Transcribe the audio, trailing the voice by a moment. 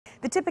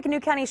The Tippecanoe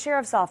County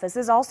Sheriff's Office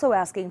is also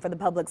asking for the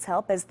public's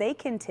help as they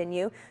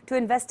continue to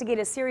investigate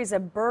a series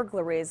of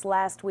burglaries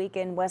last week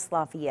in West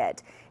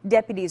Lafayette.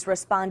 Deputies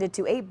responded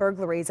to 8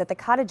 burglaries at the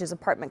Cottages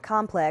apartment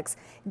complex.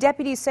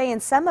 Deputies say in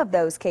some of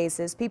those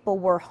cases, people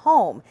were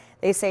home.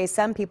 They say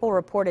some people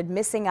reported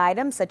missing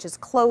items such as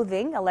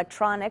clothing,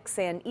 electronics,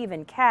 and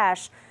even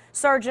cash.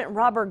 Sergeant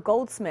Robert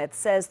Goldsmith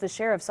says the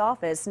Sheriff's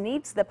Office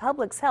needs the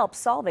public's help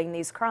solving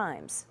these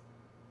crimes.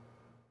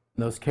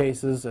 In those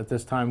cases, at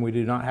this time, we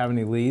do not have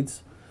any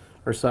leads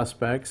or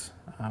suspects.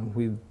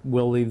 We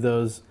will leave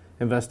those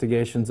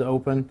investigations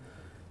open,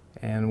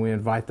 and we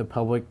invite the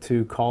public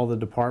to call the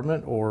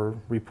department or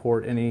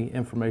report any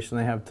information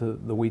they have to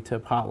the We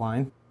Tip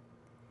hotline.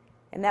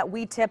 And that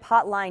We Tip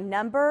hotline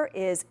number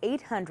is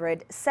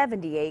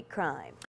 878-CRIME.